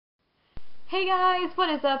Hey guys, what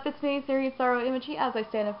is up? It's me, Series Sorrow Imagery, as I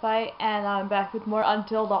stand and fight, and I'm back with more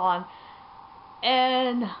Until Dawn.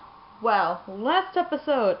 And, well, last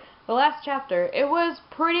episode, the last chapter, it was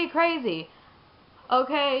pretty crazy.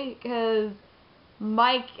 Okay, because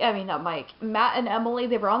Matt and Emily,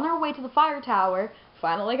 they were on their way to the fire tower,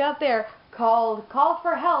 finally got there, called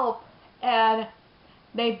for help, and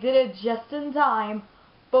they did it just in time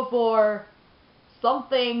before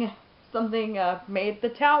something made the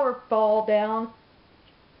tower fall down,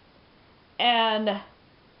 and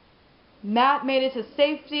Matt made it to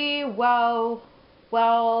safety. Well,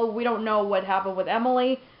 we don't know what happened with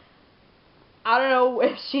Emily. I don't know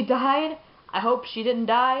if she died. I hope she didn't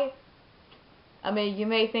die. I mean, you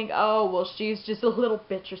may think, oh, well, she's just a little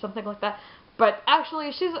bitch or something like that. But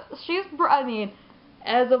actually, I mean,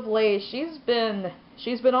 as of late, she's been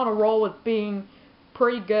on a roll with being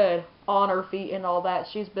pretty good on her feet and all that.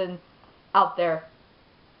 She's been out there.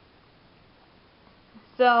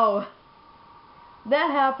 So that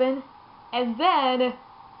happened, and then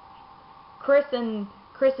Chris and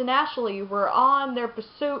Ashley were on their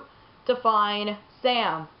pursuit to find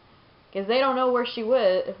Sam, because they don't know where she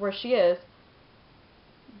is,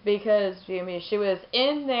 because I mean, she was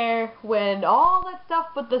in there when all that stuff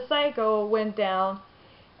with the psycho went down,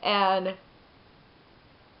 and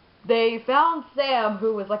they found Sam,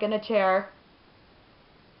 who was like in a chair,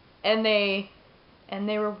 and they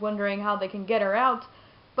were wondering how they can get her out,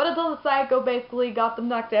 but until the psycho basically got them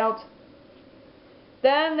knocked out.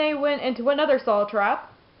 Then they went into another saw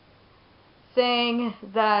trap, saying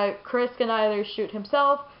that Chris can either shoot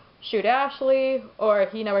himself, shoot Ashley, or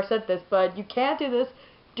he never said this, but you can't do this,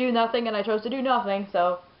 do nothing, and I chose to do nothing,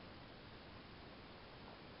 so.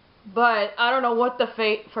 But I don't know what the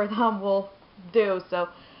fate for them will do, so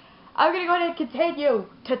I'm gonna go ahead and continue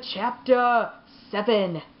to chapter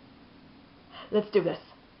 7. Let's do this.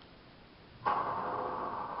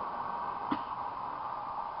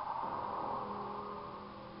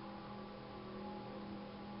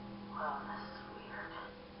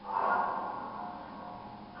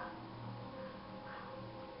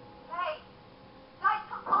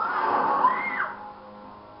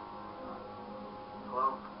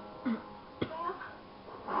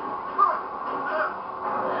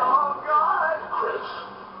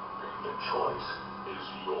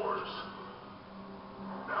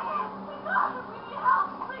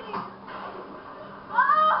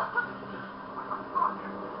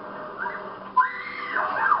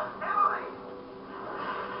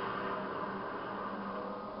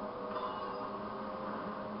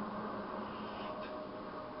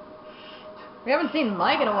 We haven't seen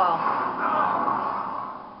Mike in a while.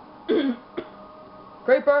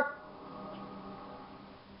 Creeper.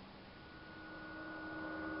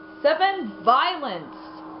 7, violence.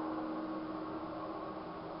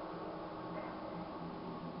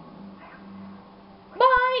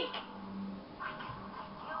 Mike!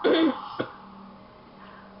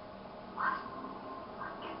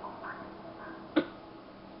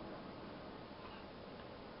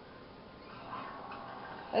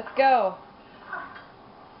 Let's go.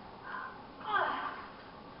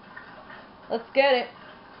 Let's get it.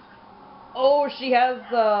 Oh, she has,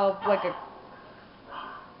 I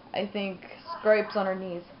think, scrapes on her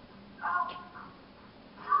knees.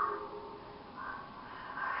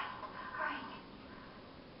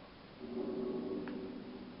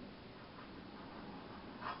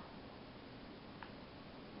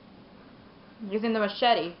 Using the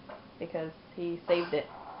machete, because he saved it.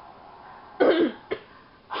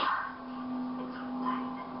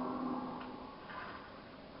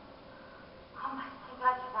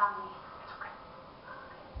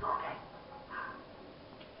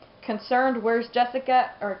 Concerned, where's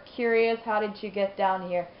Jessica? Or curious, how did she get down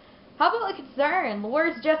here? How about concerned?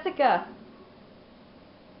 Where's Jessica?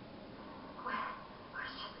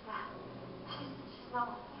 Where's Jessica? She's not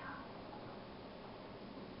with you.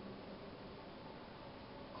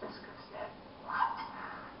 Jessica's dead. What?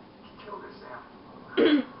 He killed her, Sam.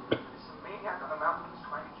 There's a maniac on the mountain who's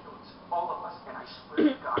trying to kill us. All of us. And I swear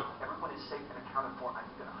to God, everyone is safe and accounted for. I'm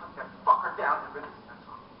gonna hunt that fucker down and rid of him. That's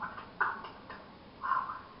all.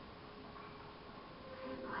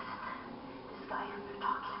 This guy who you're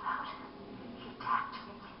talking about, he attacked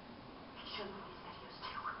me. He showed me these videos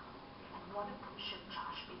too. And one of them showed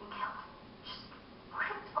Josh being killed. Just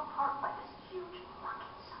ripped apart by this huge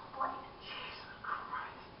fucking saw blade. Jesus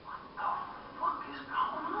Christ. What the fuck is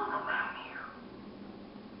going on around here?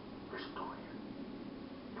 There's a door here.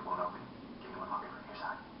 It won't open. Give me one look from your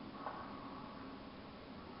side.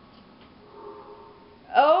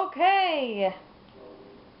 Okay.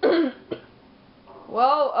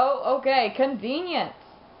 Whoa, oh, okay, convenience.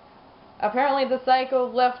 Apparently the psycho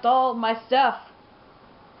left all my stuff.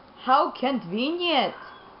 How convenient.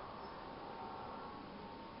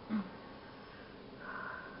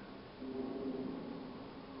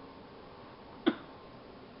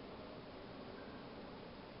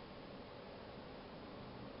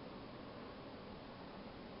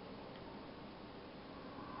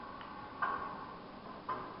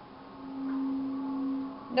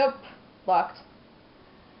 Nope. Locked.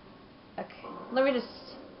 Okay. Let me just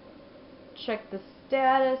check the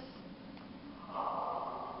status.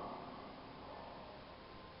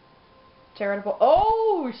 Charitable.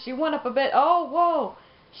 Oh, she went up a bit. Oh, whoa.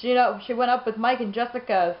 She went up with Mike and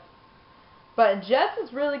Jessica. But Jess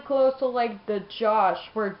is really close to like the Josh,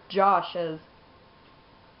 where Josh is.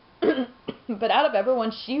 But out of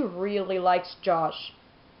everyone, she really likes Josh.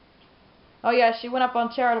 Oh yeah, she went up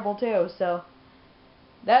on Charitable too, so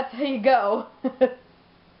that's how you go.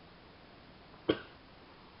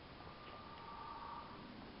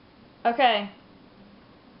 Okay.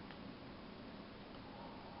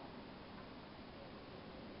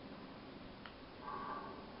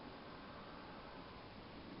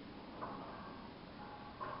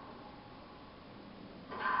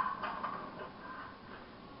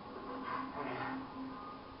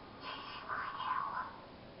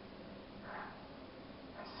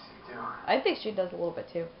 I think she does a little bit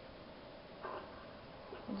too.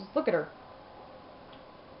 Just look at her.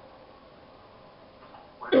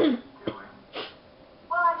 What are you doing?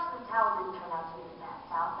 Well, actually, the tower didn't turn out to be the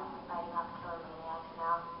best outfit for fighting off killer maniacs, you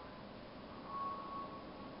know.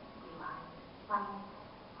 Do you mind?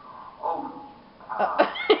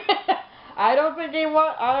 I don't think he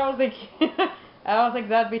want. I don't think. I don't think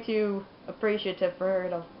that'd be too appreciative for her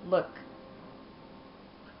to look.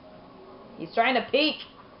 He's trying to peek.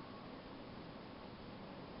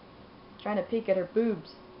 Trying to peek at her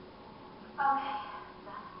boobs. Okay.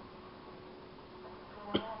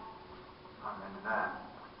 I'm into that.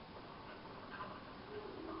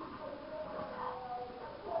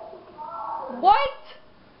 What?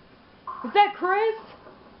 Is that Chris?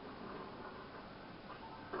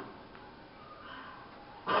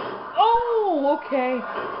 Oh, okay.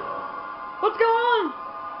 What's going on?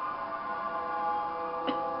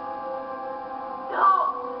 No,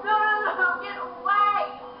 get away!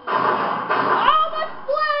 Oh, my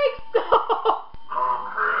flags! Oh,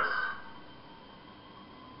 Chris.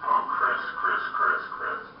 Oh, Chris.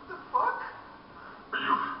 What the fuck?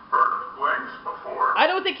 You've heard of flames before. I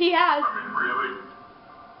don't think he has. I mean, really?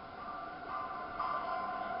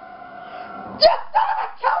 You son of a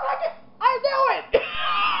cow! I knew it!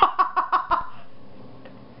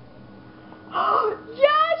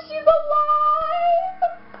 Yeah, she's alive!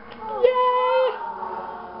 Yay!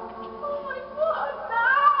 Oh my god,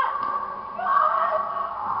 Matt! God!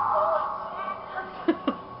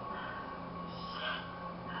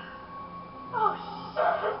 Oh, shit!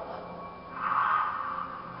 Oh, shit!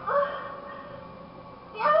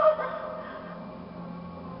 Damn it!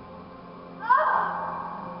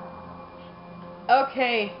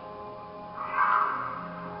 Okay.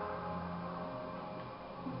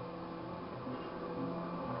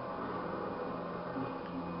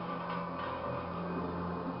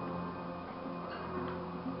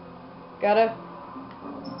 Gotta.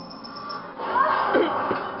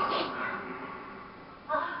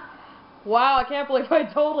 Wow, I can't believe I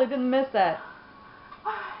totally didn't miss that.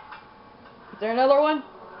 Is there another one?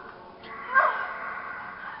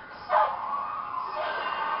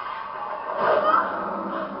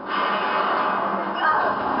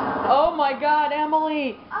 Oh my god,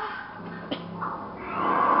 Emily!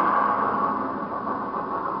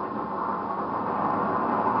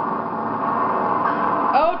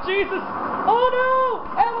 Oh Jesus! Oh no!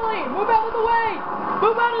 Emily! Move out of the way!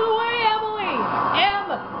 Move out of the way, Emily! Em!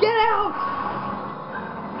 Get out!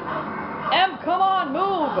 Em, come on,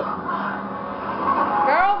 move!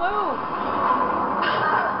 Girl, move!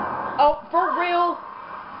 Oh, for real?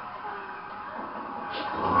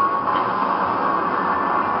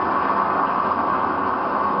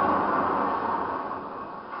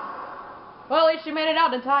 Well, at least she made it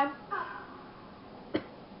out in time. Did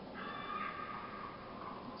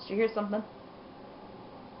you hear something?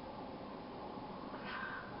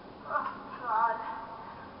 Oh, God.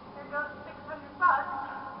 There goes $600.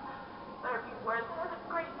 Better be worth it.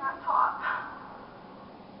 Great that top.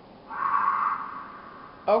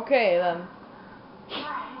 Okay, then.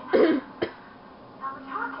 Alright. Now we're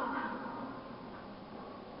talking.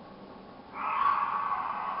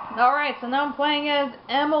 Alright, so now I'm playing as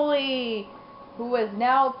Emily, who is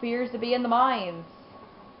now appears to be in the mines.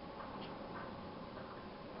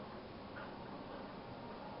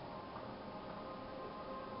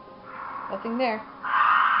 Nothing there.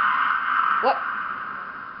 What?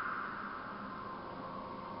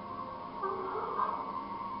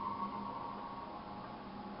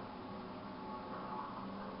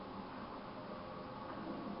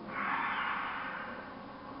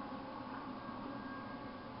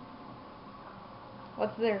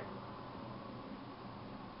 What's there?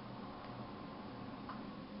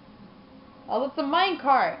 Oh, that's a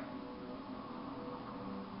minecart.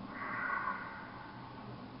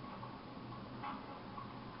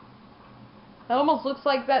 That almost looks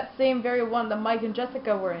like that same very one that Mike and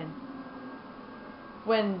Jessica were in.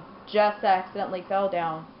 When Jess accidentally fell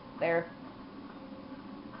down there.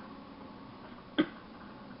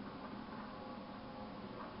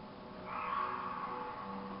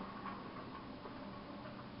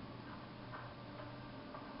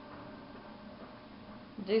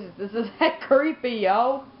 Jesus, this is that creepy,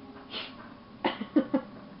 yo.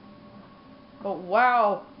 But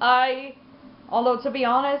wow, although to be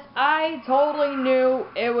honest, I totally knew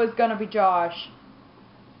it was gonna be Josh.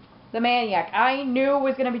 The maniac. I knew it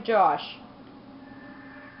was gonna be Josh.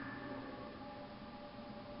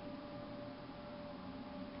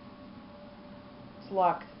 It's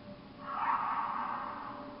locked.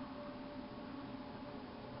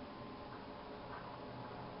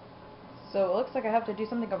 So it looks like I have to do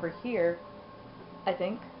something over here, I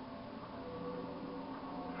think.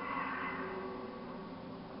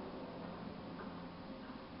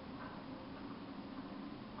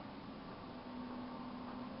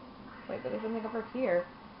 Wait, but there's something over here.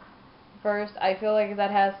 First, I feel like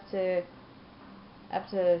that has to...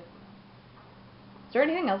 Is there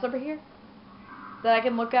anything else over here that I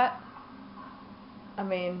can look at? I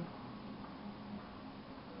mean...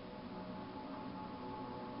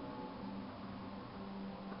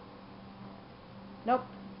 Nope.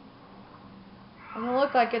 Doesn't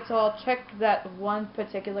look like it, so I'll check that one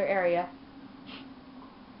particular area.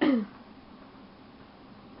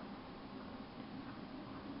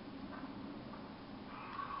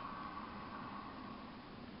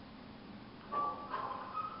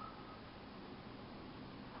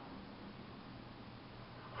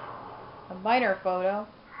 A miner photo.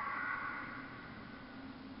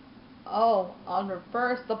 Oh, on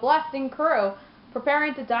reverse, the blasting crew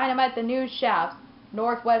preparing to dynamite the new shafts.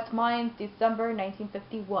 Northwest Mines, December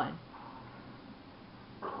 1951.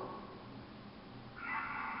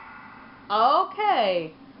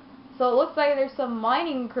 Okay. So it looks like there's some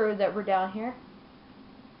mining crew that were down here.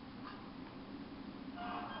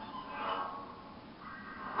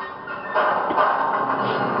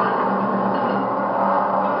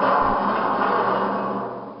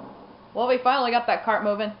 Well, we finally got that cart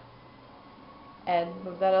moving. And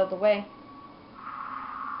move that out of the way.